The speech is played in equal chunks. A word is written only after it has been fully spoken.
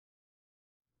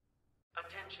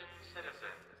Attention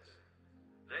citizens.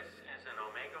 This is an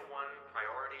Omega-1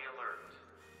 priority alert.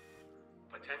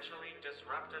 Potentially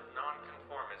disruptive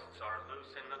nonconformists are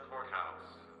loose in the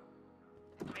courthouse.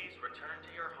 Please return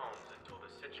to your homes until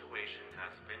the situation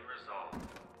has been resolved.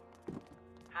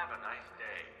 Have a nice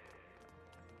day.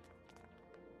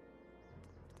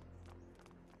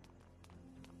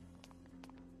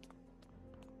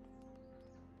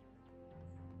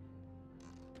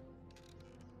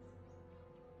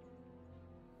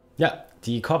 Ja,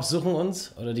 die Cops suchen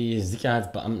uns, oder die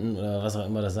Sicherheitsbeamten, oder was auch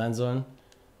immer das sein sollen.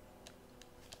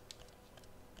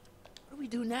 What do we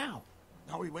do now?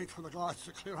 Now we wait for the guards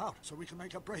to clear out so we can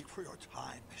make a break for your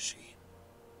time machine.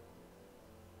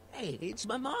 Hey, it's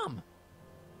my mom.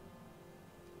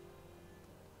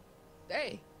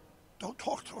 Hey. Don't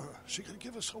talk to her. She could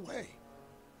give us away.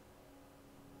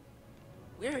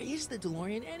 Where is the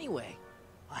DeLorean anyway?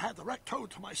 I had the wreck towed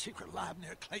to my secret lab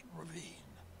near Clayton Ravine.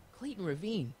 Clayton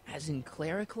Ravine, as in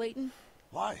Clara Clayton?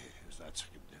 Why? Is that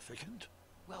significant?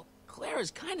 Well,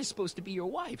 Clara's kind of supposed to be your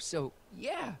wife, so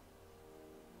yeah.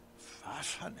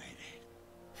 Fascinating.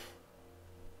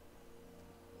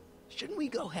 Shouldn't we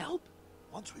go help?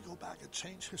 Once we go back and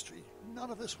change history, none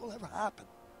of this will ever happen.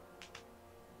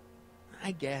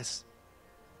 I guess.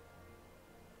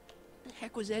 What the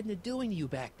heck was Edna doing to you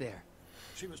back there?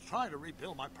 She was trying to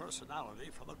rebuild my personality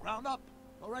from the ground up,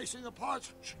 erasing the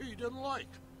parts she didn't like.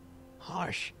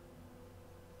 Harsh.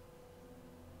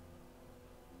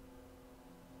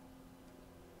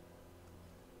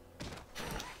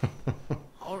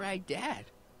 All right, Dad.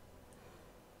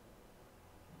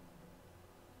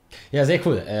 Ja, sehr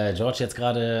cool. George jetzt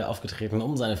gerade aufgetreten,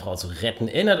 um seine Frau zu retten.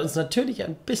 Erinnert uns natürlich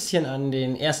ein bisschen an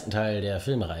den ersten Teil der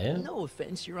Filmreihe. No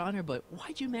offense, Your Honor, but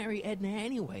why'd you marry Edna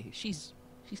anyway? She's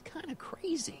kind of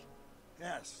crazy.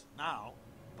 Yes, now.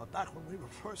 But back when we were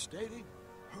first dating,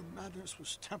 her madness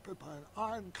was tempered by an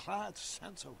ironclad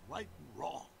sense of right and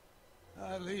wrong.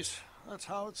 At least, that's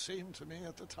how it seemed to me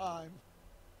at the time.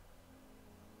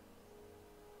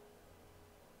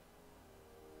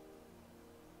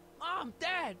 Mom,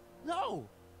 Dad, no!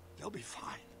 They'll be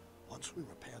fine. Once we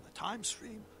repair the time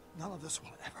stream, none of this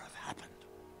will ever have happened.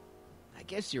 I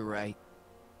guess you're right.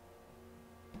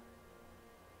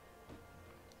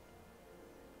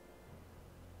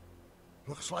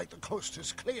 Looks like the coast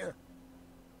is clear.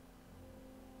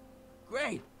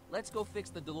 Great. Let's go fix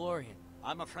the DeLorean.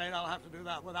 I'm afraid I'll have to do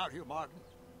that without you, Martin.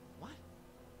 What?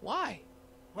 Why?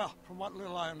 Well, from what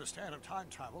little I understand of time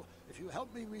travel, if you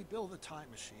help me rebuild the time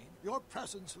machine, your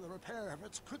presence in the repair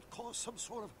efforts could cause some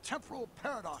sort of temporal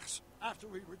paradox after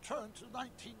we return to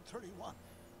 1931.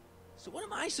 So what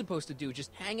am I supposed to do?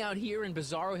 Just hang out here in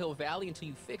Bizarro Hill Valley until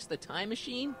you fix the time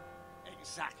machine?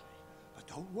 Exactly. But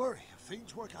don't worry. If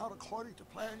things work out according to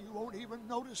plan, you won't even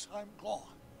notice I'm gone.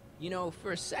 You know,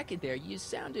 for a second there, you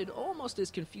sounded almost as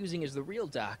confusing as the real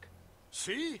Doc.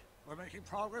 See? We're making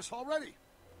progress already.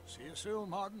 See you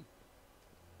soon, Martin.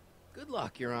 Good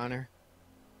luck, Your Honor.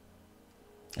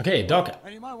 Okay, Doc.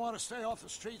 And you might want to stay off the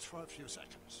streets for a few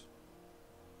seconds.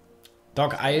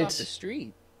 Doc Off the eilt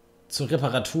street. zur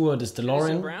Reparatur des Citizen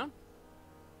DeLorean. Brown?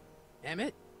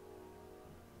 Emmett?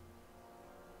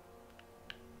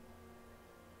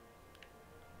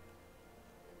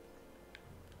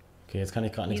 Okay, jetzt kann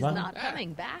ich gerade nichts He's machen. not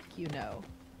coming back, you know.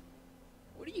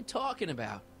 What are you talking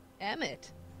about?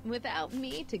 Emmett, without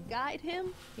me to guide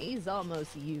him, he's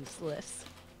almost useless.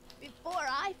 Before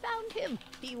I found him,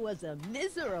 he was a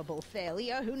miserable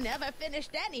failure who never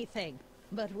finished anything.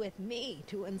 But with me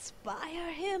to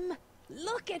inspire him,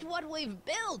 look at what we've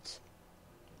built.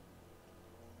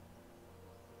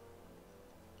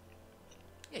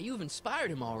 Yeah, you've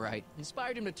inspired him all right.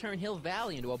 Inspired him to turn Hill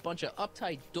Valley into a bunch of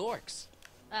uptight dorks.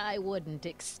 I wouldn't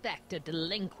expect a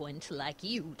delinquent like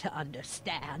you to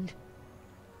understand.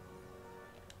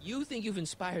 You think you've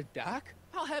inspired Doc?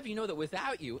 I'll have you know that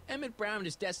without you, Emmett Brown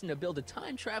is destined to build a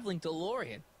time-traveling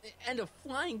DeLorean and a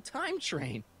flying time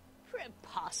train.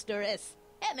 Preposterous.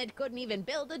 Emmett couldn't even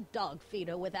build a dog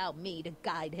feeder without me to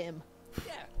guide him.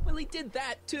 Yeah, well, he did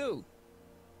that too.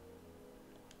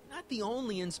 Not the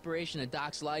only inspiration of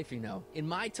Doc's life, you know. In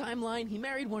my timeline, he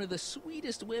married one of the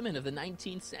sweetest women of the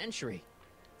 19th century.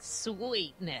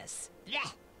 Sweetness.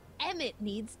 Blech. Emmett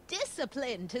needs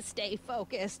discipline to stay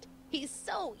focused. He's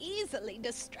so easily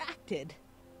distracted.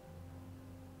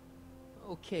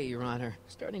 Okay, Your Honor.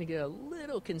 Starting to get a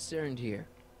little concerned here.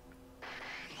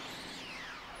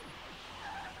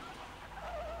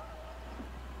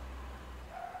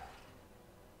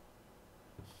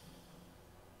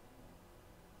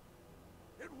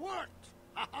 It worked!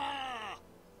 Ha-ha!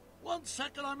 1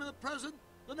 second I'm in the present,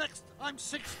 the next I'm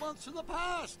 6 months in the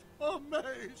past.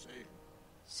 Amazing!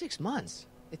 6 months?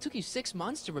 It took you 6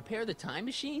 months to repair the time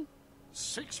machine?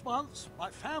 6 months, my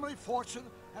family fortune,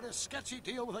 and a sketchy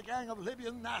deal with a gang of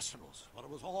Libyan nationals. But it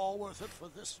was all worth it for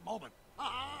this moment.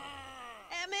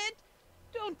 Emmett,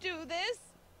 don't do this.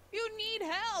 You need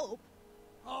help.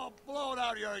 Oh, blow it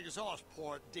out your exhaust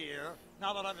port, dear.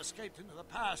 Now that I've escaped into the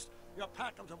past, your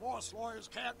pack of divorce lawyers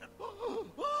can't...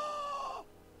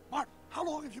 Martin, how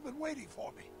long have you been waiting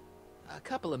for me? A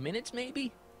couple of minutes,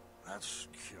 maybe? That's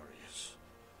curious.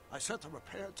 I set the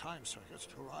repair time circuits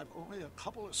to arrive only a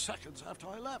couple of seconds after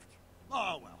I left.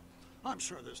 Oh, well, I'm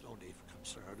sure there's no need for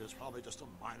concern. It's probably just a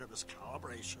minor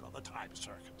miscalibration of the time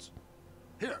circuits.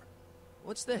 Here.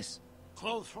 What's this?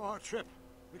 Clothes for our trip.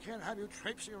 We can't have you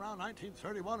traipsing around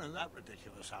 1931 in that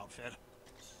ridiculous outfit.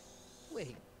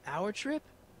 Wait, our trip?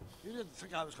 You didn't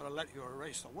think I was going to let you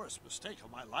erase the worst mistake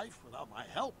of my life without my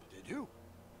help, did you?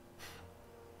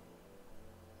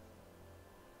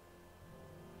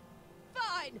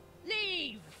 Fine,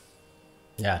 leave.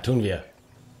 Ja, tun wir.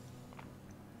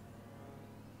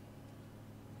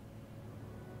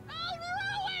 I'll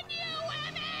ruin you,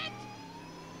 Emmett!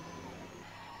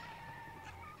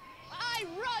 I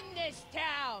run this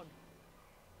town.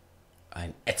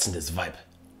 Ein ätzendes Weib.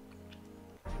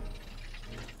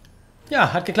 Ja,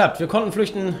 hat geklappt. Wir konnten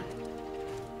flüchten.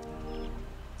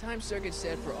 Time circuit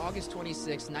set for August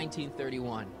 26,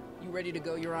 1931. You ready to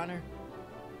go, Your Honor?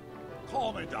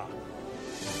 Call me, Doc.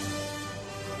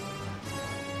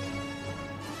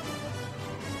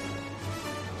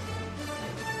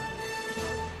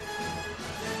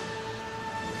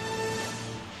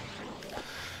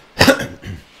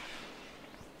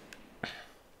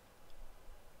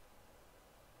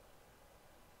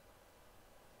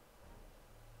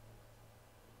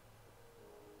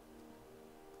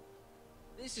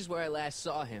 This is where I last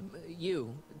saw him.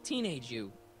 You, teenage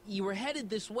you. You were headed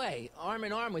this way, arm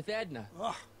in arm with Edna.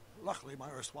 Luckily, my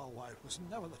erstwhile wife was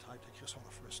never the type to kiss on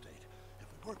a first date. If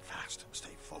we work fast and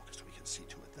stay focused, we can see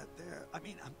to it that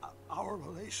our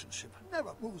relationship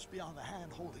never moves beyond the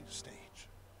hand-holding stage.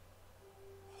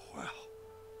 Well,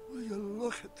 will you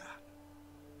look at that?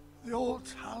 The old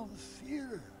town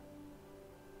theater.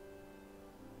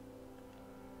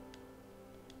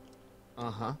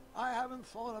 Uh-huh. I haven't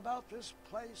thought about this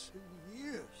place in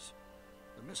years.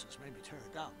 The missus made me tear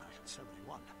it down back in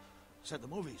 '71. Said the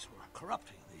movies were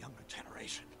corrupting the younger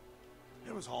generation.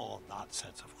 It was all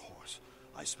nonsense, of course.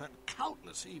 I spent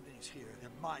countless evenings here in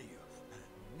my youth, and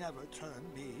it never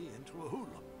turned me into a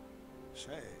hoodlum.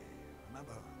 Say,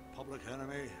 remember Public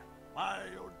Enemy? Why,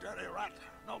 you dirty rat,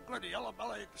 no good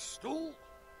yellow-bellied stool?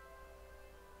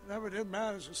 Never did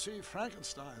manage to see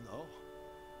Frankenstein, though.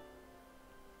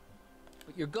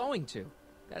 But you're going to.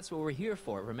 That's what we're here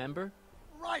for, remember?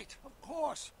 Right, of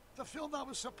course. The film that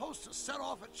was supposed to set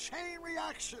off a chain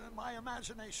reaction in my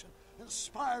imagination,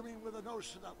 inspire me with a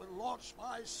notion that would launch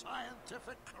my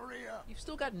scientific career. You've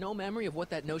still got no memory of what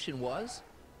that notion was?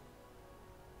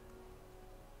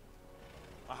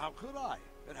 How could I?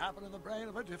 It happened in the brain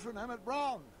of a different Emmett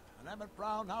Brown. An Emmett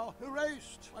Brown now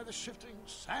erased by the shifting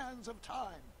sands of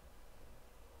time.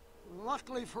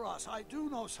 Luckily for us, I do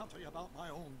know something about my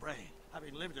own brain,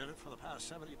 having lived in it for the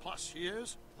past 70-plus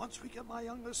years. Once we get my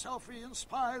younger self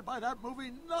re-inspired by that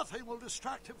movie, nothing will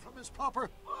distract him from his proper...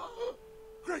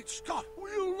 Great Scott,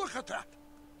 will you look at that?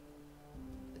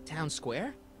 The town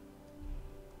square?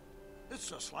 It's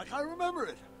just like I remember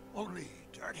it, only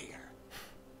dirtier.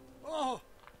 Oh,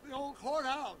 the old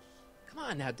courthouse. Come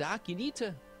on now, Doc, you need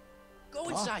to... Go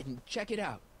inside and check it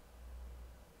out.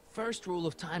 First rule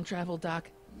of time travel, Doc,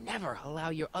 never allow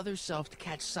your other self to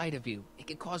catch sight of you. It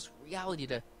can cause reality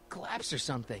to collapse or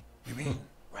something. You mean?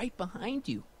 Right behind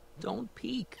you. Don't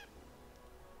peek.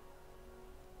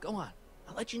 Go on.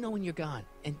 I'll let you know when you're gone.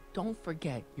 And don't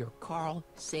forget, you're Carl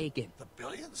Sagan. The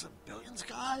billions and billions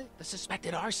guy? The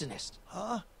suspected arsonist.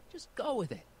 Huh? Just go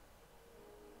with it.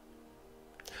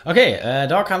 Okay,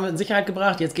 Doc haben wir in Sicherheit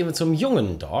gebracht. Jetzt gehen wir zum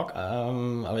jungen Doc.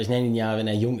 Aber ich nenne ihn ja, wenn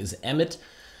er jung ist, Emmett.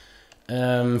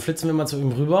 Flitzen wir mal zu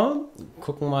ihm rüber.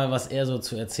 Gucken mal, was er so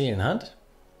zu erzählen hat.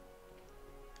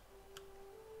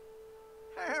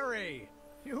 Harry,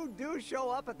 you do show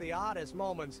up at the oddest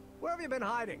moments. Where have you been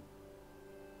hiding?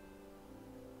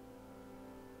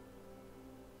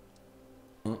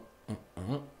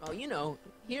 Oh, you know,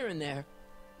 here and there.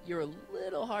 You're a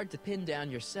little hard to pin down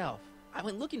yourself. I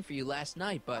went looking for you last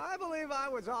night, but... I believe I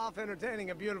was off entertaining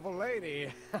a beautiful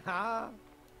lady.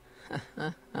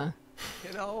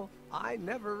 You know, I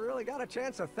never really got a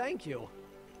chance to thank you.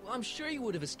 Well, I'm sure you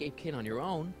would have escaped Kid on your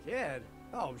own. Kid?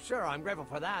 Oh, sure, I'm grateful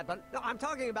for that, but no, I'm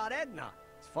talking about Edna.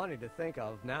 It's funny to think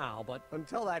of now, but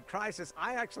until that crisis,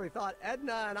 I actually thought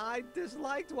Edna and I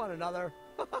disliked one another.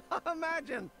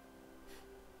 Imagine.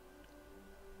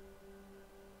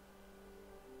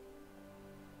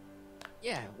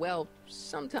 Yeah, well,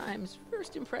 sometimes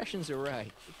first impressions are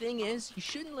right. The thing is, you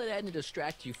shouldn't let Edna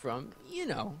distract you from, you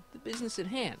know, the business at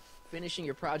hand. Finishing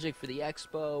your project for the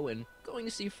expo and going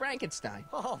to see Frankenstein.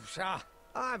 Oh, pshaw.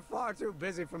 I'm far too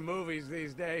busy for movies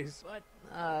these days. But,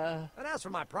 And as for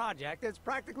my project, it's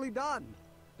practically done.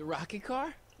 the rocket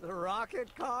car? The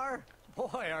rocket car?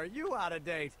 Boy, are you out of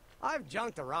date. I've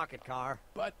junked the rocket car.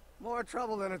 But, More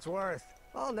trouble than it's worth.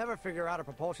 I'll never figure out a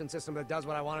propulsion system that does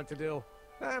what I want it to do.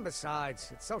 And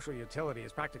besides, its social utility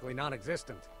is practically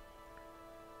non-existent.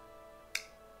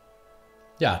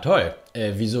 Ja, toll.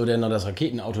 Wieso denn noch das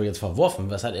Raketenauto jetzt verworfen?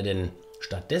 Was hat er denn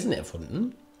stattdessen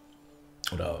erfunden?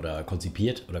 Oder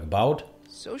konzipiert oder gebaut?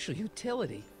 social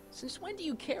utility? Since when do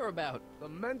you care about... The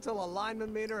mental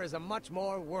alignment meter is a much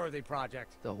more worthy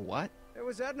project. The what? It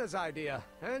was Edna's idea,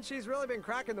 and she's really been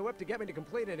cracking the whip to get me to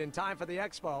complete it in time for the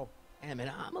expo. Emmett,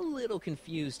 I'm a little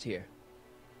confused here.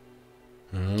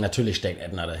 Natürlich steckt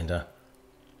Edna dahinter.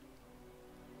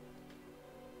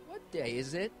 What day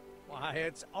is it? Why,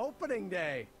 it's opening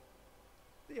day.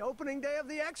 The opening day of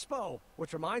the expo.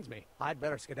 Which reminds me, I'd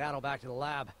better skedaddle back to the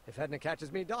lab. If Edna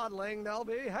catches me dawdling, there'll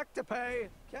be heck to pay.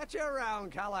 Catch you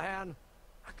around, Callahan.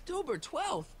 October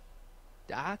 12th.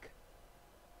 Doc?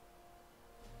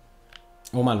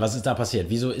 Oh Mann, was ist da passiert?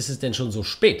 Wieso ist es denn schon so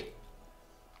spät?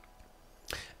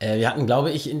 Wir hatten,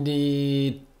 glaube ich, in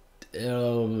die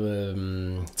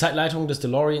Zeitleitung des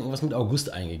DeLorean irgendwas mit August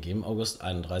eingegeben. August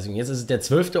 31. Und jetzt ist es der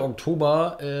 12.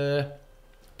 Oktober,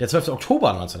 der 12.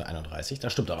 Oktober 1931. Da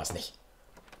stimmt doch was nicht.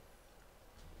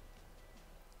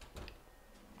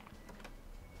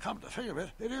 Come to think of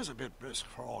it, it is a bit brisk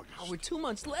for August. Oh, we're 2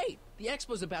 months late. The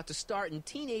expo's about to start and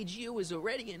teenage you is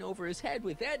already in over his head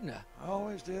with Edna. I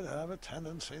always did have a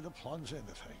tendency to plunge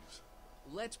into things.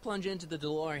 Let's plunge into the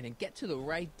DeLorean and get to the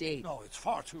right date. No, it's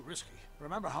far too risky.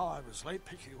 Remember how I was late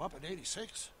picking you up in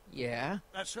 '86? Yeah?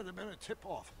 That should have been a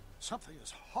tip-off. Something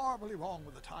is horribly wrong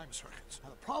with the time circuits.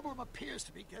 And the problem appears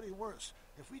to be getting worse.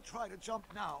 If we try to jump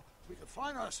now, we could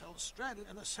find ourselves stranded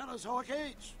in the Cenozoic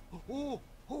age. Or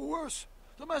worse,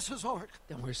 the Mesozoic.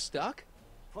 Then we're stuck?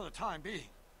 For the time being.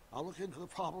 I'll look into the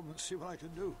problem and see what I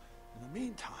can do. In the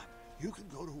meantime, you can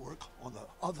go to work on the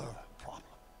other problem.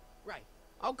 Right.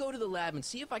 I'll go to the lab and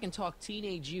see if I can talk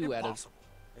teenage you out of... Impossible.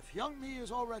 If young me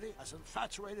is already as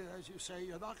infatuated as you say,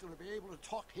 you're not going to be able to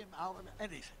talk him out of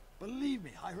anything. Believe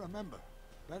me, I remember.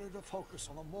 Better to focus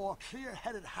on the more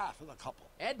clear-headed half of the couple.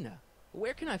 Edna?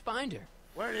 Where can I find her?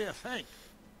 Where do you think?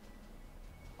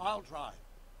 I'll drive.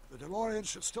 The DeLorean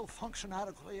should still function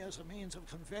adequately as a means of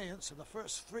conveyance in the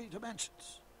first 3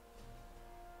 dimensions.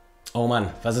 Oh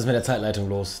Mann, was ist mit der Zeitleitung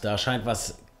los? Da scheint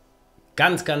was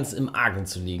ganz, ganz im Argen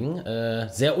zu liegen.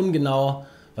 Sehr ungenau,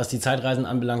 was die Zeitreisen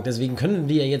anbelangt. Deswegen können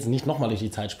wir jetzt nicht nochmal durch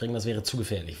die Zeit springen. Das wäre zu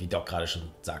gefährlich, wie Doc gerade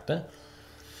schon sagte.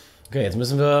 Okay, jetzt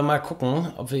müssen wir mal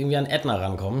gucken, ob wir irgendwie an Edna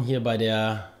rankommen. Hier bei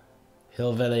der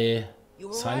Hill Valley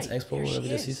Science Expo, oder wie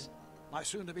das hieß. My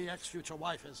soon-to-be ex-future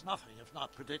wife is nothing if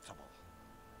not predictable.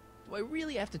 Do I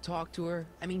really have to talk to her?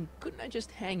 I mean, couldn't I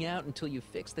just hang out until you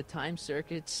fix the time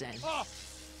circuits and... Oh!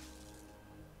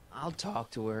 I'll talk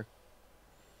to her.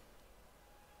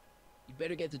 You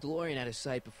better get the DeLorean out of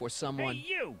sight before someone... Hey,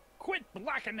 you! Quit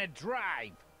blocking the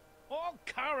drive! All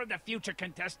Car of the Future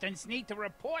contestants need to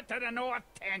report to the North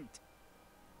Tent.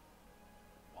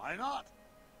 Why not?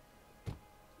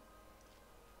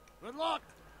 Good luck!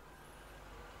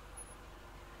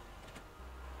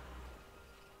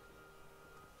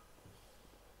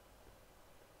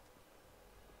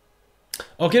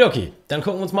 Okay, dann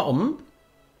gucken wir uns mal um.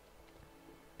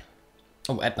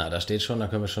 Oh, Edna, da steht schon, da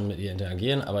können wir schon mit ihr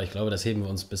interagieren, aber ich glaube, das heben wir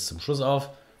uns bis zum Schluss auf.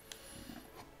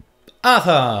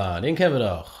 Arthur, den kennen wir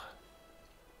doch.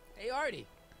 Hey, Artie.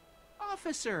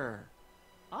 Officer.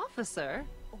 Officer?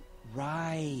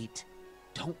 Right.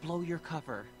 Don't blow your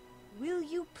cover. Will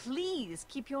you please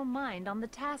keep your mind on the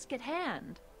task at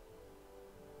hand?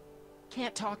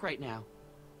 Can't talk right now.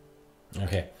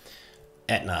 Okay.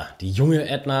 Edna, die junge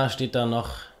Edna steht da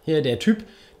noch. Hier, der Typ,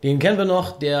 den kennen wir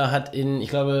noch. Der hat in, ich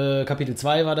glaube, Kapitel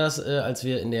 2 war das, als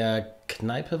wir in der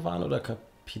Kneipe waren, oder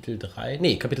Kapitel 3?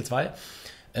 Nee, Kapitel 2.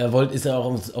 Ist er auch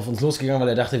auf uns losgegangen, weil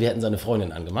er dachte, wir hätten seine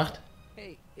Freundin angemacht.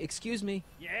 Hey, excuse me.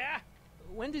 Yeah?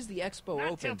 When does the expo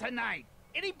Not till open? tonight.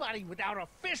 Anybody without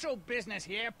official business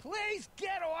here, please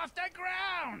get off the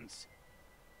grounds!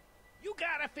 You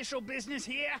got official business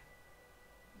here?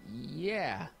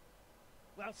 Yeah.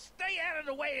 Well, stay out of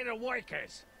the way of the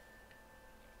workers.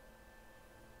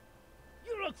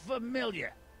 You look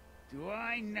familiar. Do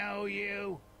I know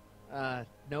you?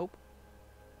 Nope.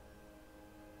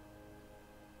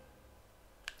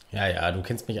 Ja, du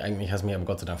kennst mich eigentlich, hast mich aber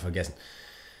Gott sei Dank vergessen.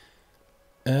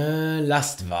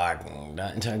 Lastwagen. Da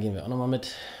interagieren wir auch nochmal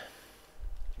mit.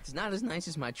 It's not as nice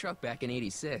as my truck back in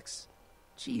 '86.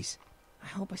 Jeez, I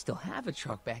hope I still have a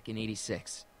truck back in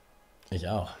 '86. Ich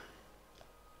auch.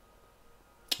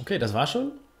 Okay, das war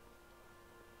schon.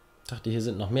 Ich dachte, hier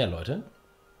sind noch mehr Leute.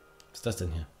 Was ist das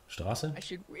denn hier? Straße? I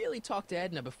should really talk to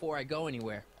Edna before I go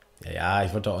anywhere. Ja,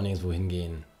 ich wollte doch auch nirgendwo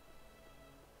hingehen.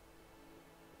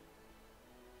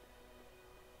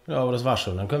 Ja, aber das war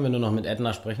schon. Dann können wir nur noch mit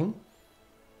Edna sprechen.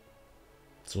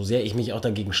 So sehr ich mich auch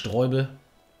dagegen sträube.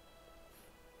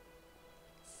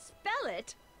 Spell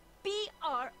it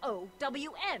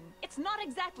B-R-O-W-N. It's not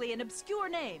exactly an obscure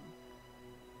name.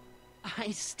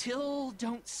 I still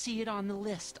don't see it on the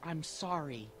list. I'm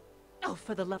sorry. Oh,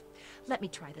 for the love... Let me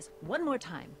try this one more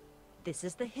time. This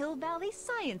is the Hill Valley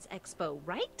Science Expo,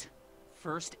 right?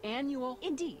 First annual.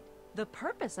 Indeed. The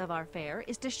purpose of our fair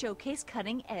is to showcase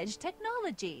cutting-edge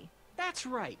technology. That's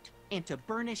right. And to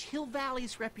burnish Hill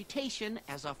Valley's reputation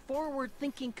as a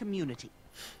forward-thinking community.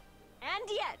 And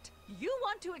yet, you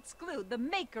want to exclude the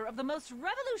maker of the most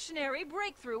revolutionary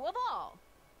breakthrough of all.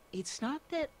 It's not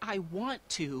that I want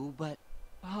to, but...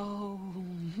 oh,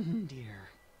 dear.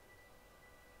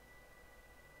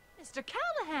 Mr.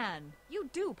 Callahan, you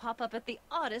do pop up at the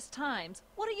oddest times.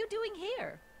 What are you doing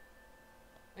here?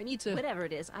 I need to... Whatever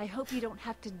it is, I hope you don't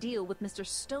have to deal with Mr.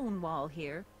 Stonewall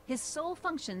here. His sole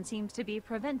function seems to be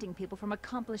preventing people from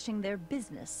accomplishing their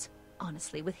business.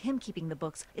 Honestly, with him keeping the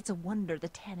books, it's a wonder the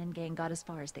Tannen gang got as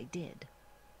far as they did.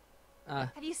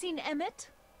 Have you seen Emmett?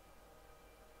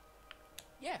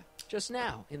 Yeah, just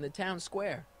now, in the town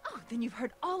square. Oh, then you've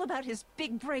heard all about his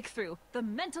big breakthrough, the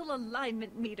mental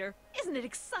alignment meter. Isn't it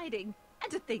exciting?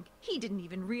 And to think, he didn't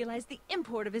even realize the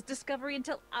import of his discovery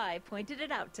until I pointed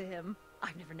it out to him.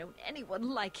 I've never known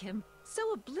anyone like him.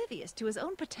 So oblivious to his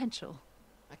own potential.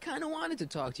 I kind of wanted to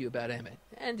talk to you about Emmett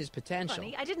and his potential.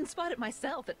 Funny, I didn't spot it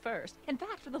myself at first. In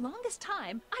fact, for the longest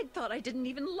time, I thought I didn't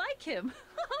even like him.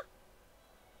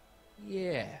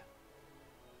 Yeah.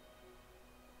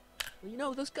 Well, you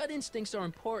know, those gut instincts are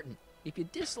important. If you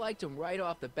disliked him right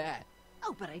off the bat.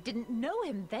 Oh, but I didn't know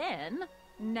him then.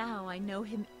 Now I know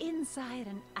him inside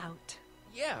and out.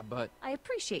 Yeah, but... I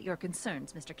appreciate your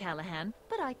concerns, Mr. Callahan,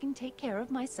 but I can take care of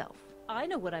myself. I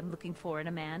know what I'm looking for in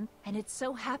a man, and it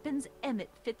so happens Emmett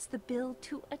fits the bill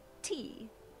to a T.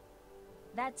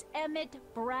 That's Emmett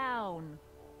Brown.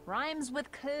 Rhymes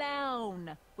with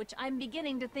clown, which I'm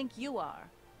beginning to think you are.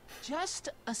 Just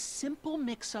a simple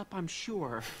mix-up, I'm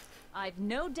sure. I've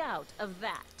no doubt of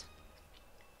that.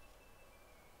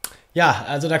 Ja,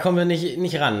 also da kommen wir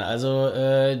nicht ran.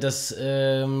 Also das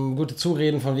gute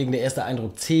Zureden von wegen der erste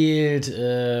Eindruck zählt,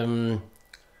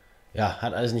 ja,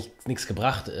 hat alles nichts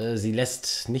gebracht. Sie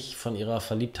lässt nicht von ihrer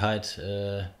Verliebtheit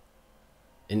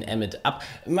in Emmett ab.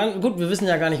 Gut, wir wissen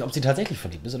ja gar nicht, ob sie tatsächlich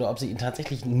verliebt ist oder ob sie ihn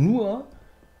tatsächlich nur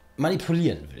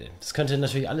manipulieren will. Das könnte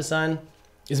natürlich alles sein.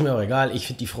 Ist mir auch egal. Ich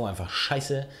finde die Frau einfach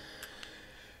scheiße.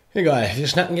 Egal, wir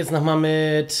schnacken jetzt nochmal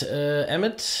mit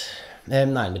Emmett.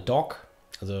 Nein, mit Doc.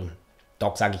 Also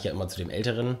Doc sage ich ja immer zu dem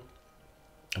Älteren.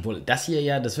 Obwohl das hier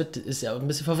ja, ist ja ein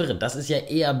bisschen verwirrend. Das ist ja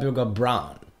eher Bürger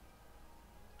Brown.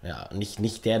 Ja,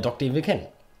 nicht der Doc, den wir kennen.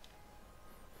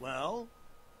 Well?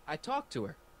 I talked to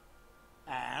her.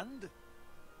 And?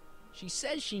 She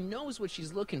says she knows what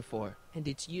she's looking for, and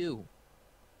it's you.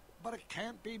 But it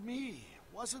can't be me.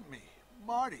 Wasn't me.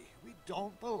 Marty, we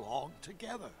don't belong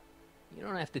together. You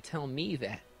don't have to tell me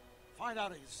that. Find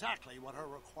out exactly what her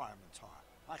requirements are.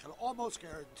 I can almost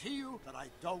guarantee you that I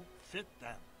don't fit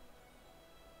them.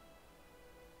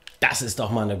 Das ist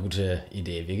doch mal eine gute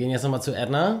Idee. Wir gehen jetzt nochmal zu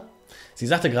Edna. Sie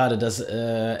sagte gerade, dass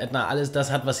Edna alles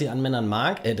das hat, was sie an Männern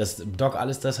mag. Dass Doc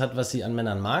alles das hat, was sie an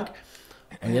Männern mag.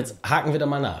 Und jetzt haken wir da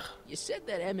mal nach. You said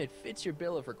that Emmett fits your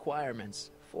bill of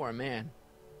requirements for a man.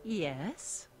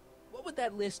 Yes? What would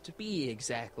that list be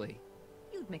exactly?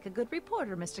 You'd make a good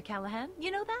reporter, Mr. Callahan.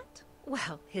 You know that?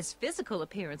 Well, his physical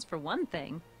appearance for one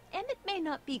thing. Emmett may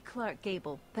not be Clark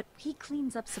Gable, but he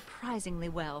cleans up surprisingly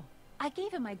well. I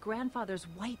gave him my grandfather's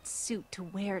white suit to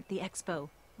wear at the expo.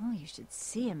 Oh, you should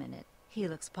see him in it. He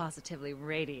looks positively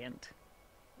radiant.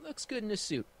 Looks good in a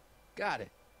suit. Got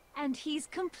it. And he's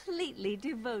completely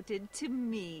devoted to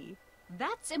me.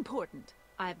 That's important.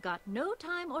 I've got no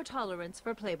time or tolerance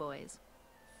for playboys.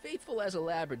 Faithful as a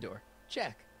Labrador.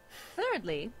 Check.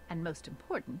 Thirdly, and most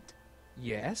important...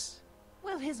 Yes?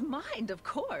 Well, his mind, of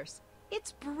course.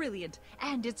 It's brilliant,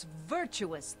 and it's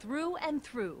virtuous through and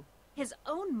through. His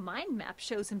own mind map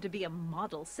shows him to be a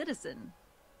model citizen.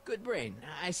 Good brain,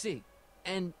 I see.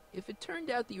 And if it turned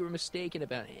out that you were mistaken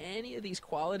about any of these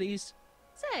qualities...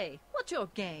 Say, what's your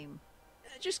game?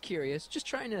 Just curious, just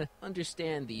trying to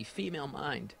understand the female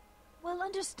mind. Well,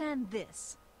 understand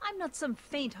this. I'm not some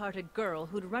faint-hearted girl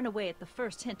who'd run away at the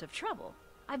first hint of trouble.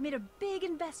 I've made a big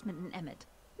investment in Emmett.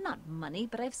 Not money,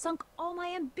 but I've sunk all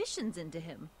my ambitions into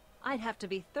him. I'd have to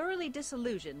be thoroughly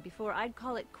disillusioned before I'd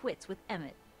call it quits with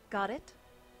Emmett. Got it?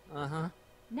 Uh-huh.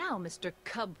 Now, Mr.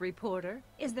 Cub Reporter,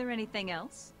 is there anything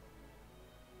else?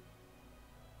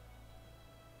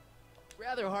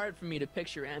 Rather hard for me to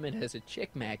picture Emmett as a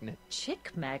chick magnet.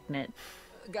 Chick magnet?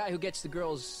 A guy who gets the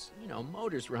girls,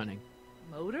 motors running.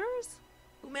 Motors?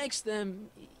 Who makes them,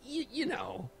 you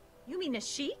know. You mean a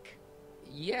chic?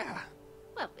 Yeah.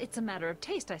 Well, it's a matter of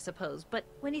taste, I suppose, but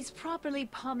when he's properly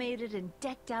pomaded and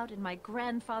decked out in my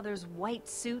grandfather's white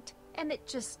suit, Emmett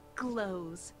just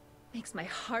glows. Makes my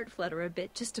heart flutter a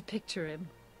bit just to picture him.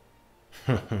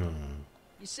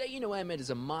 You say you know Emmett is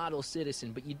a model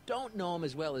citizen, but you don't know him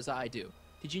as well as I do.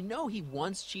 Did you know he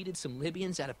once cheated some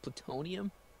Libyans out of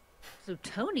plutonium?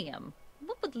 Plutonium?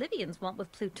 What would Libyans want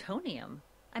with plutonium?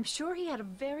 I'm sure he had a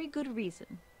very good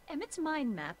reason. Emmett's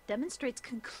mind map demonstrates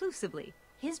conclusively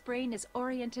his brain is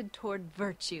oriented toward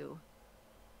virtue.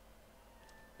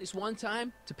 This one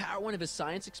time, to power one of his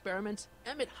science experiments,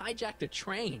 Emmett hijacked a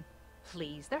train.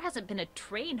 Please, there hasn't been a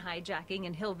train hijacking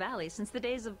in Hill Valley since the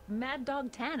days of Mad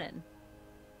Dog Tannen.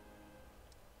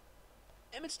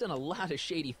 Emmett's done a lot of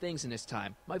shady things in his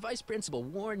time. My vice principal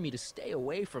warned me to stay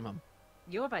away from him.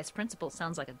 Your vice principal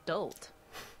sounds like a dolt.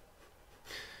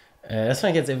 Das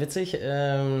fand ich jetzt sehr witzig.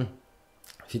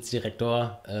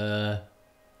 Vizedirektor.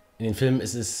 In den Filmen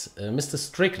ist es Mr.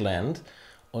 Strickland.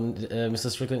 Und Mr.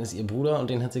 Strickland ist ihr Bruder und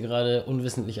den hat sie gerade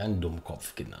unwissentlich einen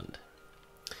Dummkopf genannt.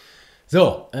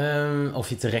 So, auch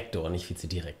Vizerektor, nicht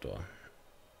Vizedirektor.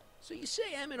 So you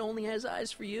say Emmett only has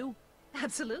eyes for you?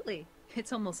 Absolutely.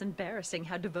 It's almost embarrassing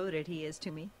how devoted he is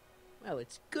to me. Well,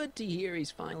 it's good to hear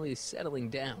he's finally settling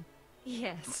down.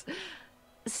 Yes.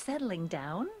 Settling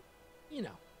down? You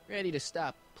know, ready to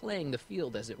stop playing the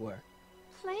field, as it were.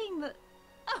 Playing the...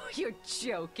 Oh, you're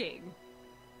joking.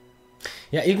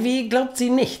 Ja, irgendwie glaubt sie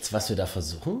nichts, was wir da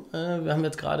versuchen. Wir haben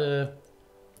jetzt gerade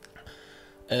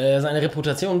seine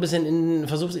Reputation ein bisschen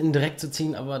versucht, ihn direkt zu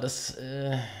ziehen, aber das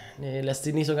lässt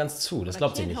sie nicht so ganz zu. Das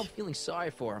glaubt sie nicht. I can't help feeling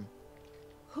sorry for him.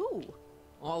 Who?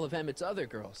 All of Emmett's other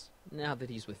girls, now that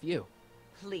he's with you.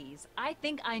 Please, I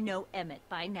think I know Emmett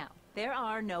by now. There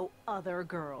are no other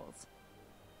girls.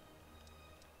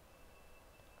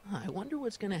 I wonder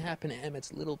what's gonna happen to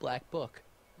Emmett's little black book.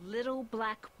 Little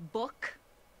black book?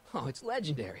 Oh, it's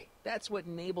legendary. That's what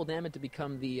enabled Emmett to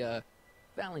become the,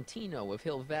 Valentino of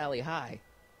Hill Valley High.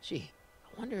 Gee,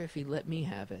 I wonder if he'd let me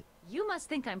have it. You must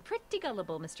think I'm pretty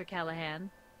gullible, Mr.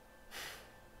 Callahan.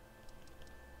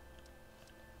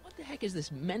 What the heck is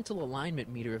this mental alignment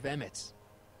meter of Emmett's?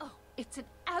 Oh, it's an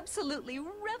absolutely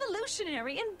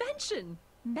revolutionary invention.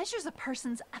 Measures a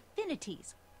person's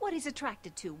affinities, what he's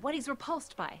attracted to, what he's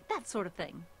repulsed by, that sort of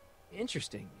thing.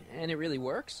 Interesting. And it really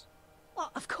works?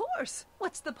 Well, of course.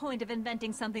 What's the point of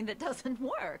inventing something that doesn't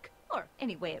work? Or,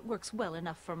 anyway, it works well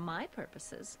enough for my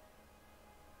purposes.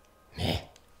 Nee.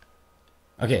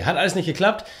 Okay, hat alles nicht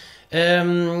geklappt.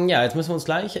 Ja, jetzt müssen wir uns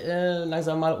gleich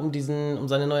langsam mal um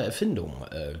seine neue Erfindung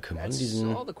kümmern. That's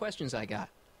all the questions I got.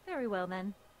 Very well,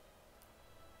 then.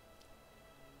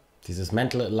 Dieses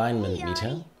Mental Alignment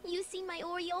Meter. You see my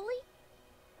Oriole?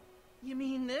 You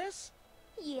mean this?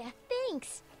 Yeah,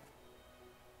 thanks.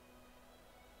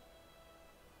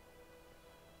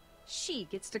 She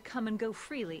gets to come and go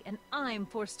freely, and I'm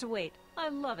forced to wait. I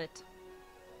love it.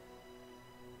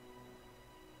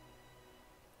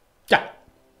 Ja,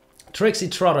 Trixie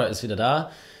Trotter ist wieder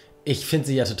da. Ich finde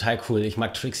sie ja total cool. Ich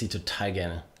mag Trixie total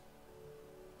gerne.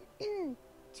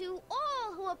 To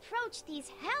all who approach these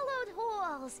hallowed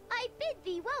halls, I bid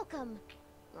thee welcome.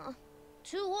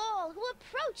 To all who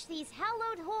approach these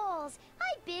hallowed halls,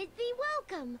 I bid thee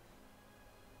welcome.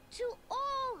 To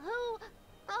all who...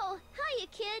 Oh, hiya,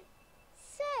 kid.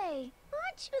 Say,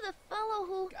 aren't you the fellow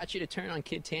who... Got you to turn on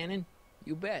Kid Tannen?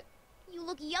 You bet. You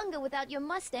look younger without your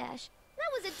mustache.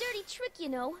 That was a dirty trick, you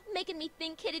know, making me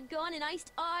think Kid had gone and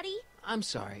iced Artie. I'm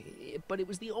sorry, but it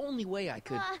was the only way I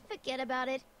could... Forget about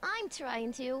it. I'm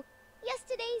trying to.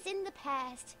 Yesterday's in the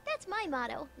past. That's my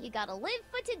motto. You gotta live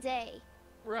for today.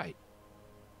 Right.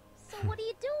 So what are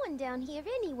you doing down here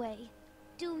anyway?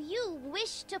 Do you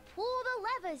wish to pull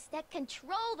the levers that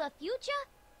control the future?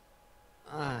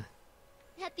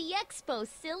 At the expo,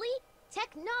 silly.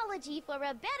 Technology for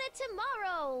a better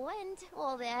tomorrow and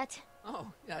all that.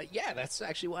 Oh, yeah, that's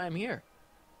actually why I'm here.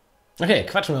 Okay,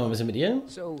 quatschen wir mal ein bisschen mit ihr.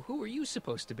 So, who are you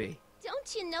supposed to be?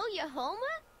 Don't you know your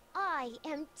Homer? I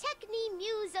am Techni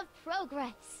Muse of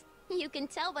Progress. You can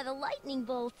tell by the lightning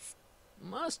bolts.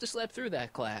 Must have slept through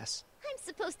that class. I'm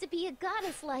supposed to be a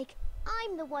goddess like,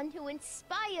 I'm the one who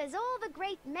inspires all the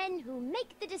great men who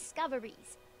make the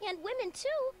discoveries. And women,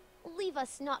 too. Leave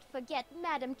us not forget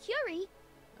Madame Curie.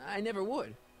 I never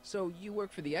would. So you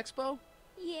work for the expo?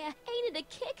 Yeah, ain't it a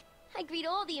kick? I greet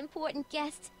all the important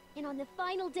guests, and on the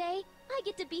final day, I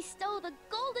get to bestow the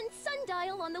golden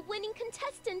sundial on the winning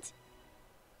contestant.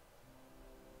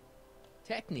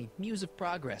 Techne, Muse of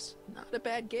Progress. Not a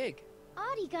bad gig.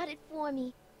 Audie got it for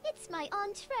me. It's my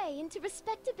entree into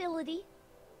respectability.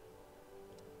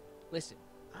 Listen,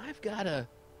 I've got a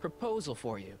proposal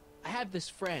for you. I have this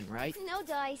friend, right? No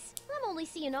dice. I'm only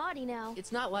seeing Audie now.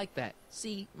 It's not like that.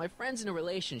 See, my friend's in a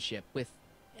relationship with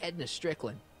Edna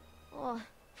Strickland. Oh,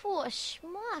 poor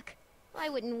schmuck. I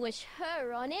wouldn't wish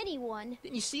her on anyone.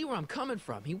 Then you see where I'm coming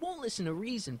from. He won't listen to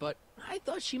reason, but I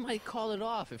thought she might call it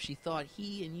off if she thought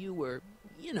he and you were,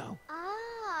 you know.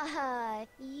 Ah,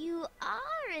 you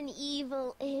are an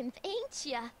evil imp, ain't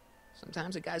ya?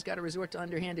 Sometimes a guy's gotta resort to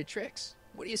underhanded tricks.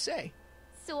 What do you say?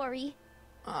 Sorry.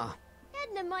 Ah.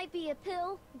 Edna might be a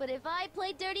pill, but if I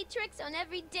play dirty tricks on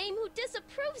every dame who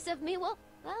disapproves of me, well,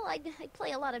 I'd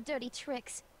play a lot of dirty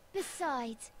tricks.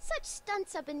 Besides, such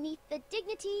stunts are beneath the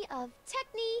dignity of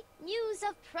Techne, Muse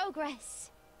of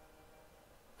Progress.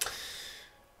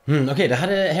 Okay, da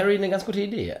hatte Harry eine ganz gute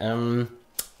Idee.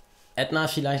 Edna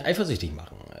vielleicht eifersüchtig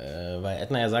machen. Weil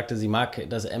Edna ja sagte, sie mag,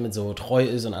 dass Emmett so treu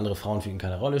ist und andere Frauen für ihn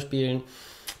keine Rolle spielen.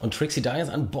 Und Trixie da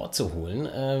jetzt an Bord zu holen,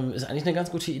 ist eigentlich eine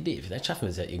ganz gute Idee. Vielleicht schaffen wir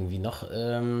es ja irgendwie noch,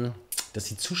 dass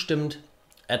sie zustimmt,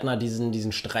 Edna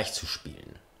diesen Streich zu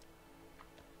spielen.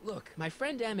 Look, my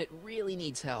friend Emmett really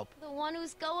needs help. The one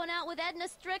who's going out with Edna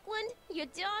Strickland? You're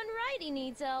darn right he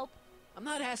needs help. I'm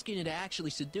not asking you to actually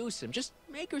seduce him. Just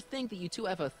make her think that you two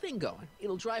have a thing going.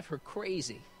 It'll drive her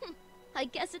crazy. I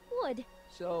guess it would.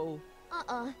 So...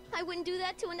 I wouldn't do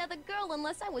that to another girl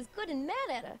unless I was good and mad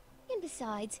at her. And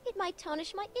besides, it might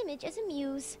tarnish my image as a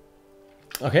muse.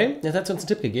 Okay, jetzt hat sie uns einen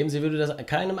Tipp gegeben. Sie würde das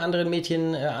keinem anderen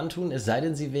Mädchen antun, es sei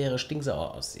denn, sie wäre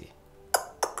stinksauer aus sie.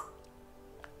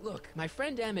 Look, my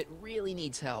friend Emmett really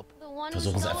needs help.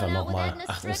 Versuchen es einfach nochmal.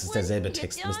 Ach, das ist derselbe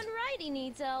Text. Mist.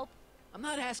 I'm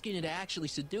not asking you to actually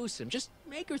seduce him. Just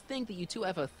make her think that you two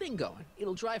have a thing going.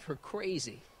 It'll drive her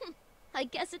crazy. I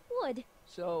guess it would.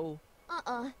 So...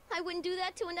 I wouldn't do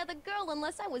that to another girl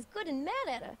unless I was good and mad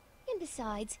at her. And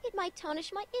besides, it might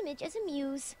tarnish my image as a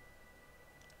muse.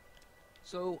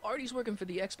 So, Artie's working for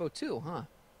the expo too, huh?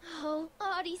 Oh,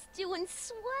 Artie's doing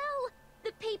swell!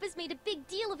 The papers made a big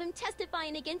deal of him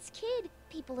testifying against Kid.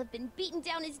 People have been beating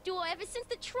down his door ever since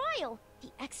the trial.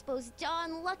 The expo's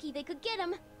darn lucky they could get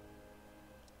him.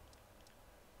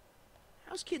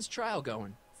 How's Kid's trial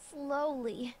going?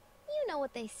 Slowly. You know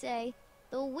what they say.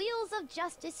 The wheels of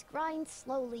justice grind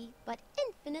slowly, but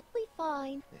infinitely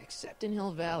fine. Except in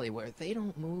Hill Valley, where they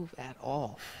don't move at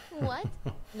all. What?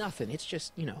 Nothing. It's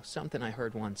just, you know, something I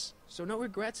heard once. So no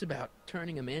regrets about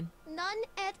turning him in? None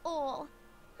at all.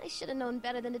 I should have known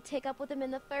better than to take up with him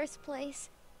in the first place.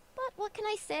 But what can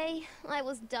I say? I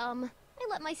was dumb. I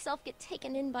let myself get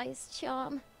taken in by his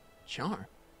charm. Charm?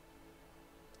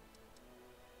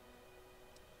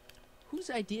 Whose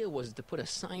idea was it to put a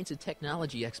science and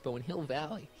technology expo in Hill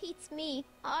Valley? Beats me.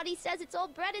 Audie says it's all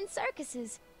bred in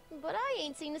circuses. But I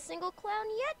ain't seen a single clown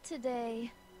yet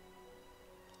today.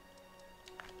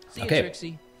 See you,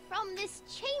 Trixie. From this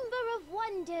chamber of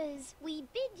wonders, we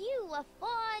bid you a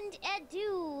fond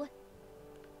adieu.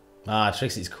 Ah,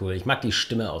 Trixie ist cool. Ich mag die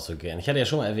Stimme auch so gern. Ich hatte ja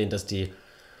schon mal erwähnt, dass die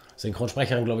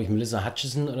Synchronsprecherin, glaube ich, Melissa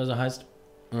Hutchison oder so heißt.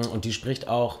 Und die spricht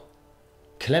auch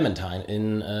Clementine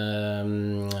in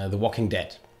The Walking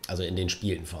Dead. Also in den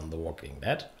Spielen von The Walking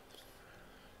Dead.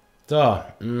 So,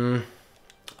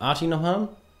 Artie nochmal.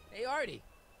 Hey, Artie.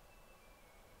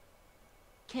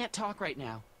 Can't talk right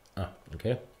now. Ah,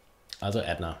 okay. Also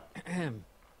Edna.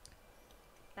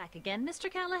 Back again, Mr.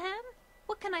 Callahan?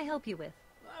 What can I help you with?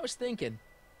 I was thinking.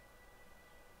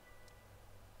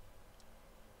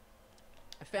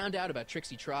 I found out about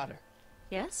Trixie Trotter.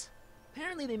 Yes?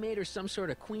 Apparently they made her some sort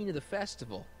of queen of the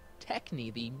festival.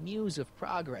 Techne, the Muse of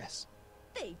Progress.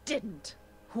 They didn't.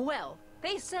 Well,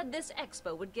 they said this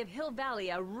expo would give Hill Valley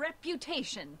a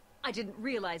reputation. I didn't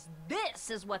realize this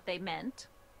is what they meant.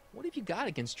 What have you got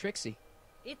against Trixie?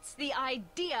 It's the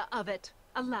idea of it.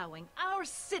 Allowing our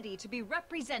city to be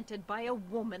represented by a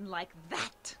woman like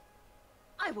that.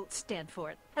 I won't stand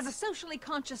for it. As a socially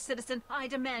conscious citizen, I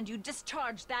demand you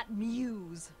discharge that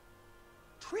muse.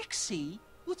 Trixie?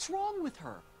 What's wrong with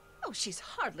her? Oh, she's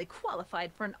hardly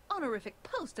qualified for an honorific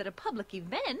post at a public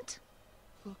event.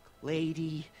 Look,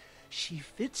 lady, she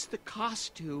fits the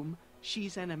costume.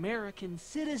 She's an American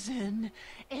citizen,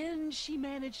 and she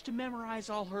managed to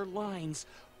memorize all her lines.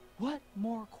 What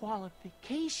more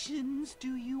qualifications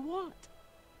do you want?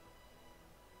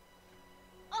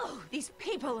 Oh, these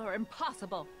people are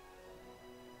impossible.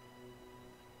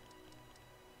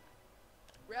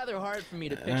 Rather hard for me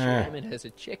to picture Emmett as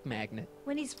a chick magnet.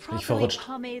 When he's properly verrutscht.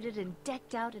 pomaded and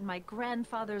decked out in my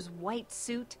grandfather's white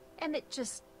suit, Emmett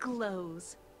just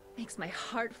glows. Makes my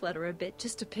heart flutter a bit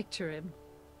just to picture him.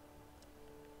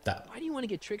 Da. Why do you want to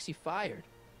get Trixie fired?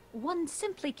 One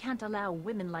simply can't allow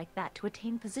women like that to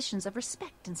attain positions of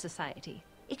respect in society.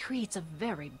 It creates a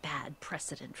very bad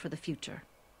precedent for the future.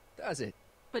 Does it?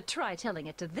 But try telling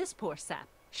it to this poor sap.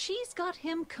 She's got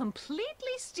him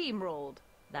completely steamrolled.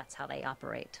 That's how they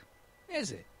operate.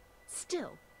 Is it?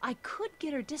 Still, I could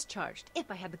get her discharged if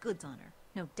I had the goods on her.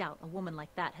 No doubt a woman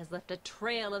like that has left a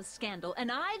trail of scandal, and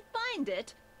I'd find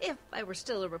it if I were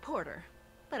still a reporter.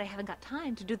 But I haven't got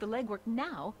time to do the legwork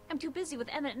now. I'm too busy with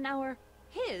Emmett and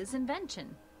his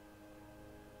invention.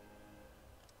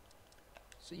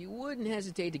 So you wouldn't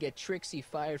hesitate to get Trixie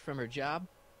fired from her job?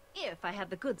 If I had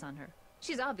the goods on her.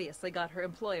 She's obviously got her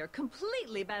employer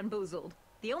completely bamboozled.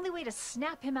 The only way to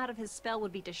snap him out of his spell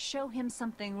would be to show him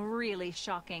something really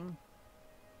shocking.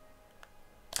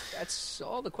 That's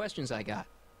all the questions I got.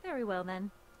 Very well, then.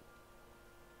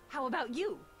 How about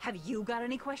you? Have you got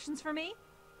any questions for me?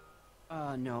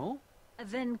 No.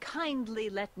 Then kindly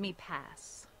let me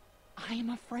pass.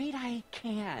 I'm afraid I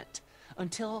can't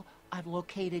until I've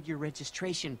located your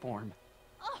registration form.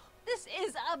 Oh, this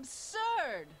is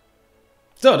absurd!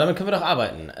 So, damit können wir doch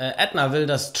arbeiten. Edna will,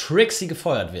 dass Trixie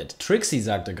gefeuert wird. Trixie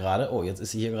sagte gerade, oh, jetzt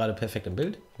ist sie hier gerade perfekt im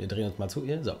Bild. Wir drehen uns mal zu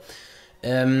ihr. So.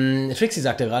 Trixie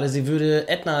sagte gerade, sie würde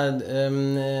Edna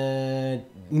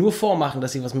nur vormachen,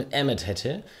 dass sie was mit Emmett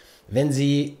hätte, wenn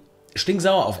sie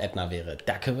stinksauer auf Edna wäre.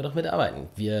 Da können wir doch mitarbeiten.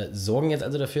 Wir sorgen jetzt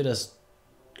also dafür, dass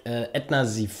Edna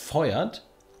sie feuert.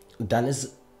 Und dann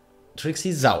ist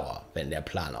Trixie sauer, wenn der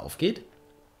Plan aufgeht.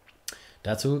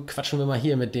 Dazu quatschen wir mal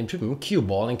hier mit dem Typen.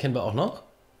 Q-Ball, den kennen wir auch noch.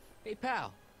 Hey,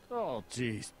 pal. Oh,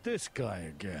 geez, this guy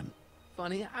again.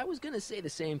 Funny, I was gonna say the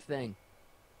same thing.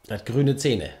 Hat grüne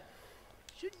Zähne.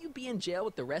 Shouldn't you be in jail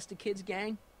with the rest of Kid's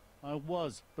gang? I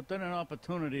was, but then an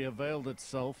opportunity availed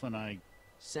itself and I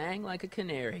Sang like a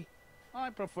canary.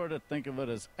 I prefer to think of it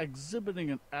as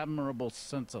exhibiting an admirable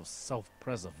sense of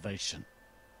self-preservation.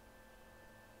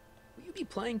 Will you be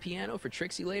playing piano for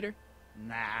Trixie later?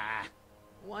 Nah,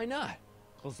 Why not?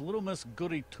 'cause little Miss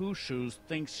Goody Two-Shoes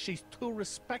thinks she's too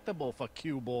respectable for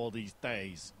Q-Ball these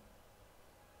days.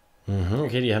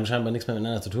 Okay, die haben scheinbar nichts mehr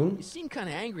miteinander zu tun. You seem kind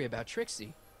of angry about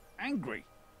Trixie. Angry?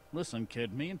 Listen,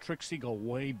 kid, me and Trixie go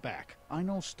way back. I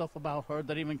know stuff about her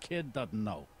that even Kid doesn't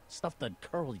know. Stuff that'd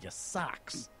curl your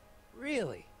socks.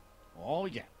 Really? Oh,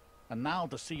 yeah. And now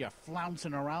to see her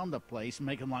flouncing around the place,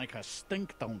 making like her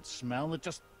stink don't smell, it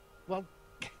just, well,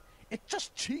 it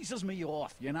just cheeses me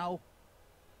off, you know?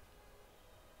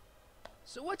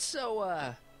 So what's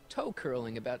so,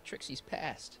 toe-curling about Trixie's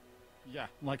past? Yeah,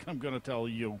 like I'm gonna tell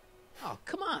you. Oh,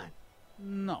 come on.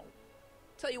 No.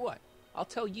 Tell you what, I'll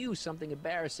tell you something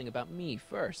embarrassing about me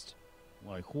first.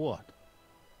 Like what?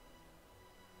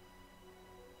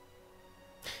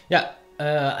 Ja,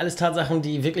 alles Tatsachen,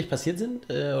 die wirklich passiert sind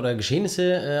oder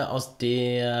Geschehnisse aus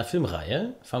der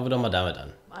Filmreihe. Fangen wir doch mal damit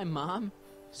an. My mom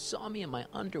saw me in my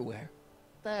underwear.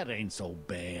 That ain't so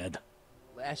bad.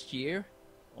 Last year?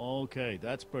 Okay,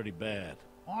 that's pretty bad.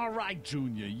 All right,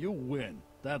 Junior, you win.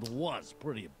 That was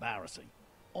pretty embarrassing.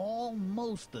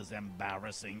 Almost as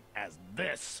embarrassing as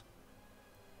this.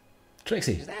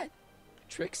 Trixie. Is that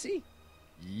Trixie?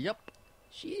 Yep.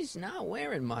 She's not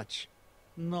wearing much.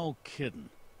 No kidding.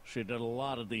 She did a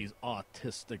lot of these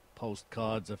artistic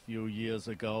postcards a few years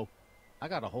ago. I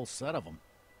got a whole set of them.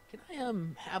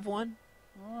 Can I, have one?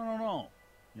 I don't know.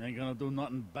 You ain't gonna do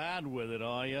nothing bad with it,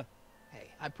 are you? Hey,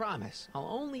 I promise. I'll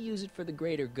only use it for the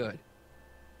greater good.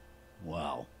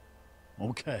 Well,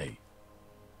 okay.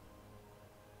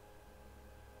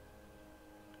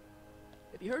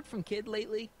 Have you heard from Kid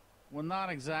lately? We're not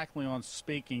exactly on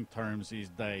speaking terms these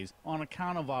days, on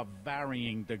account of our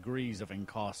varying degrees of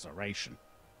incarceration.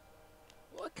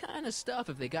 What kind of stuff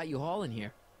have they got you hauling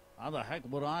here? How the heck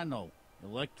would I know?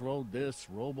 Electro this,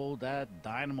 robo that,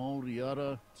 dynamo the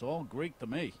other. It's all Greek to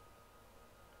me.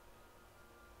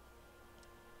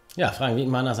 Ja, fragen wir ihn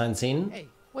mal nach seinen Zähnen. Hey,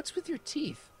 what's with your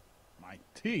teeth? My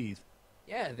teeth?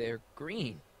 Yeah, they're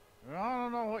green. I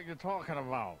don't know what you're talking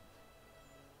about.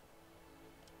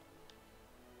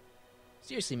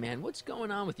 Seriously, man, what's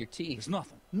going on with your teeth? It's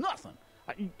nothing. Nothing.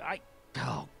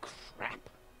 Oh, crap.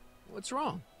 What's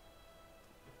wrong?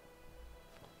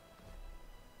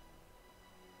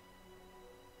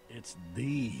 It's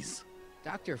these.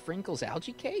 Dr. Frinkle's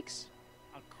algae cakes?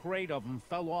 Of crate of them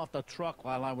fell off the truck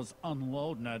while I was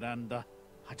unloading it, and I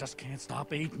just can't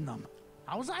stop eating them.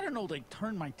 How was I to know they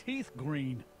turned my teeth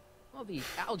green? Well, the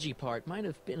algae part might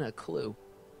have been a clue.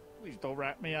 Please don't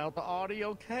rat me out, Artie,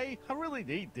 okay? I really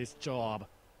need this job.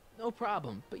 No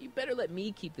problem, but you better let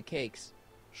me keep the cakes.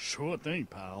 Sure thing,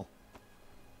 pal.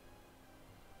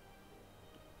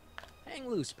 Hang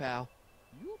loose, pal.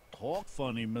 You talk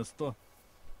funny, mister.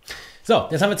 So,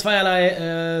 jetzt haben wir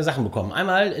zweierlei Sachen bekommen.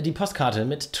 Einmal die Postkarte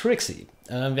mit Trixie.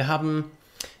 Wir haben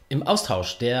im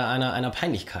Austausch einer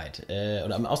Peinlichkeit,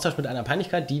 oder im Austausch mit einer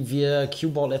Peinlichkeit, die wir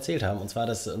Q-Ball erzählt haben, und zwar,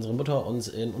 dass unsere Mutter uns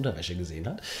in Unterwäsche gesehen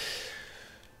hat,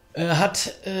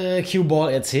 hat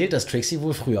Q-Ball erzählt, dass Trixie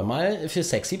wohl früher mal für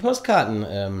sexy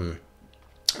Postkarten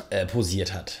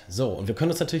posiert hat. So, und wir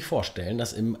können uns natürlich vorstellen,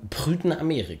 dass im prüden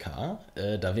Amerika,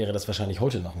 da wäre das wahrscheinlich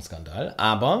heute noch ein Skandal,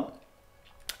 aber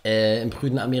im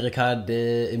prüden Amerika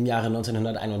im Jahre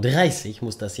 1931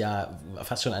 muss das ja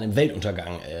fast schon einem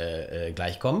Weltuntergang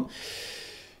gleichkommen.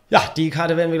 Ja, die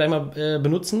Karte werden wir gleich mal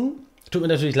benutzen. Tut mir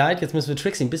natürlich leid, jetzt müssen wir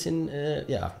Trixie ein bisschen,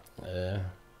 ich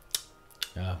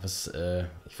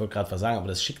wollte gerade was sagen, aber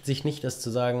das schickt sich nicht, das zu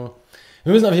sagen.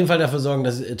 Wir müssen auf jeden Fall dafür sorgen,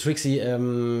 dass Trixie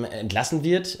entlassen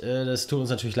wird. Das tut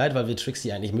uns natürlich leid, weil wir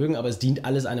Trixie eigentlich mögen, aber es dient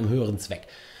alles einem höheren Zweck.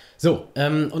 So,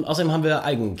 und außerdem haben wir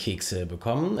Eigenkekse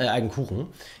bekommen, Eigenkuchen.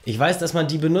 Ich weiß, dass man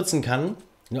die benutzen kann.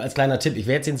 Nur als kleiner Tipp, ich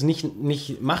werde es jetzt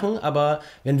nicht machen, aber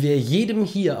wenn wir jedem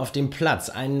hier auf dem Platz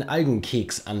einen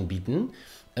Eigenkeks anbieten,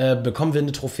 bekommen wir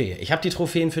eine Trophäe. Ich habe die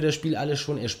Trophäen für das Spiel alle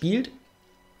schon erspielt,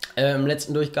 im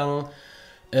letzten Durchgang.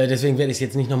 Deswegen werde ich es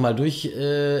jetzt nicht nochmal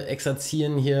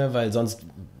durchexerzieren hier, weil sonst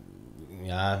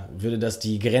würde das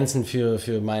die Grenzen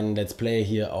für mein Let's Play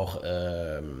hier auch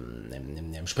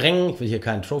sprengen. Ich will hier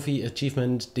kein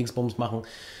Trophy-Achievement-Dingsbums machen.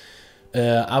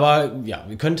 Aber ja,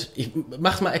 ich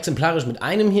mach's mal exemplarisch mit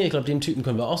einem hier. Ich glaube, dem Typen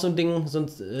können wir auch so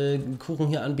einen Kuchen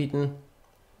hier anbieten.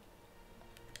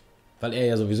 Weil er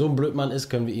ja sowieso ein Blödmann ist,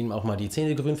 können wir ihm auch mal die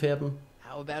Zähne grün färben.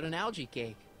 How about an algae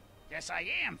cake? Yes, I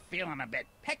am feeling a bit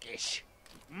peckish.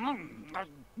 Where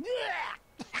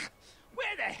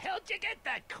the hell did you get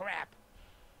that crap?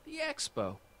 The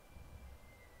Expo.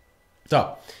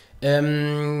 So,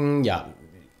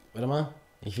 warte mal,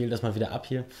 ich wähle das mal wieder ab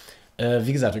hier.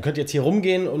 Wie gesagt, ihr könnt jetzt hier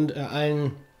rumgehen und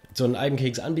allen so einen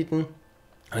Eigenkeks anbieten.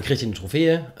 Dann kriegt ihr eine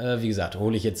Trophäe. Wie gesagt,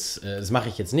 das mache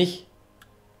ich jetzt nicht.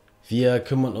 Wir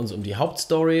kümmern uns um die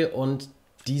Hauptstory und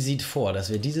die sieht vor, dass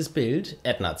wir dieses Bild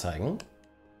Edna zeigen.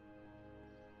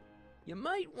 You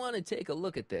might want to take a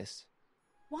look at this.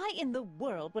 Why in the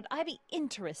world would I be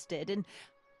interested in...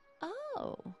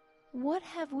 Oh, what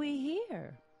have we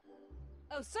here?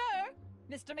 Oh, sir!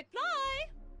 Mr. McFly!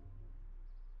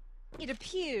 It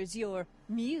appears your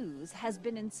muse has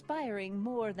been inspiring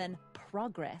more than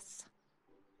progress.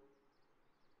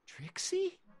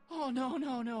 Trixie? Oh, no,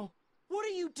 no, no. What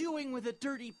are you doing with a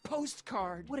dirty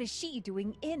postcard? What is she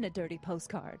doing in a dirty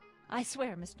postcard? I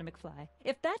swear, Mr. McFly,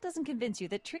 if that doesn't convince you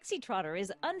that Trixie Trotter is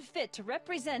unfit to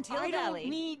represent Hill Valley... I don't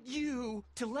need you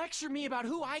to lecture me about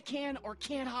who I can or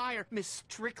can't hire, Miss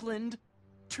Strickland.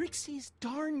 Trixie's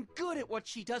darn good at what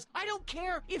she does. I don't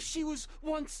care if she was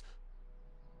once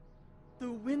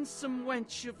the winsome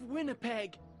wench of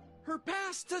Winnipeg. Her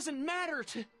past doesn't matter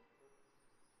to...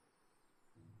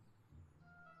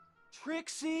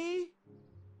 Trixie?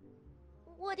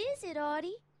 What is it,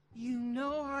 Artie? You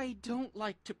know I don't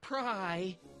like to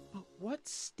pry, but what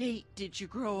state did you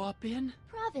grow up in?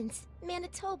 Province,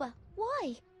 Manitoba.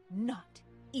 Why? Not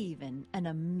even an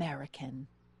American.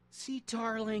 See,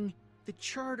 darling, the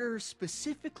charter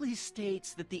specifically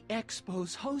states that the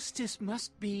Expo's hostess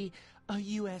must be a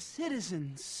U.S.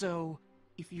 citizen, so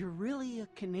if you're really a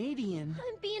Canadian...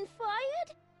 I'm being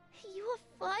fired? You're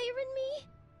firing me?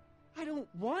 I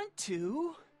don't want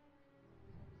to.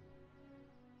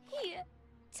 Here,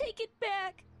 take it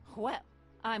back. Well,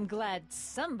 I'm glad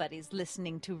somebody's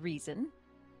listening to reason.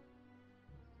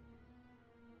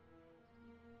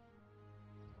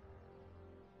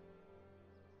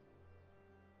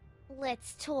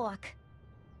 Let's talk.